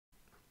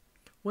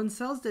When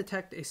cells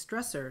detect a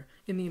stressor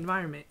in the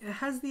environment, it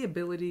has the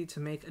ability to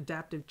make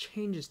adaptive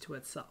changes to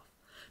itself.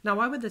 Now,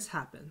 why would this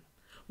happen?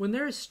 When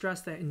there is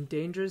stress that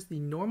endangers the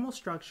normal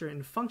structure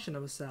and function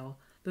of a cell,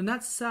 then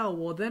that cell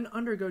will then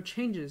undergo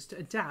changes to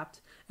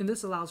adapt, and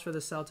this allows for the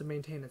cell to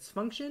maintain its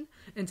function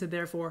and to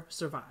therefore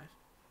survive.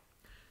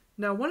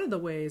 Now, one of the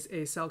ways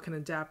a cell can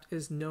adapt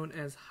is known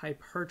as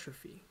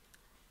hypertrophy.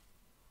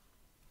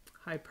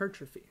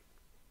 Hypertrophy.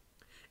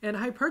 And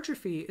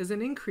hypertrophy is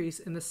an increase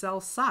in the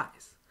cell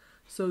size.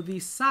 So the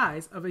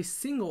size of a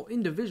single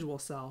individual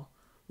cell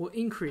will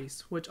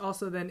increase, which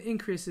also then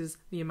increases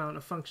the amount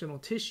of functional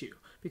tissue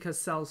because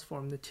cells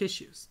form the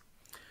tissues.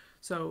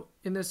 So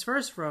in this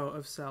first row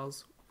of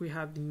cells, we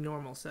have the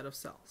normal set of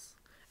cells.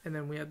 And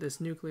then we have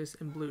this nucleus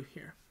in blue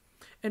here.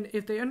 And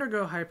if they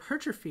undergo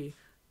hypertrophy,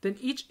 then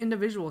each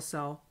individual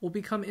cell will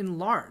become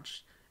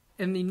enlarged.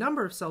 And the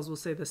number of cells will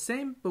stay the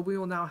same, but we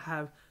will now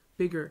have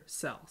bigger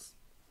cells.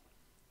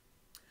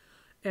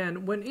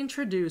 And when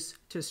introduced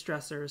to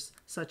stressors,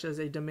 such as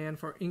a demand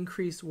for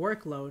increased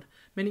workload,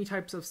 many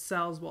types of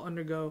cells will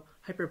undergo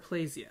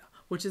hyperplasia,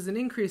 which is an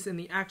increase in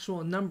the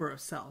actual number of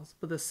cells,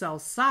 but the cell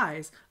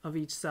size of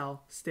each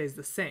cell stays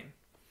the same.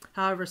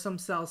 However, some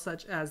cells,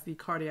 such as the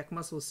cardiac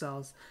muscle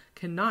cells,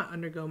 cannot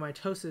undergo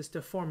mitosis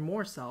to form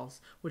more cells,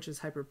 which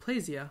is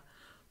hyperplasia,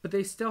 but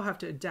they still have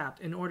to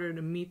adapt in order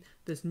to meet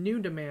this new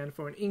demand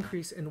for an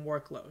increase in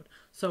workload.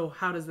 So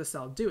how does the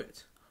cell do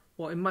it?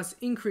 Well, it must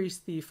increase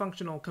the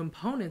functional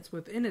components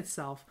within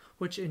itself,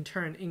 which in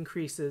turn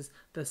increases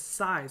the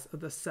size of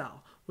the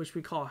cell, which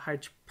we call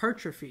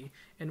hypertrophy,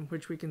 and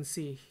which we can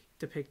see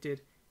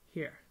depicted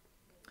here.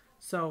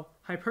 So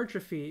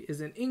hypertrophy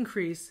is an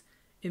increase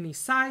in the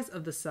size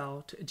of the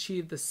cell to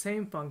achieve the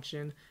same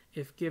function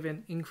if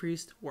given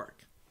increased work.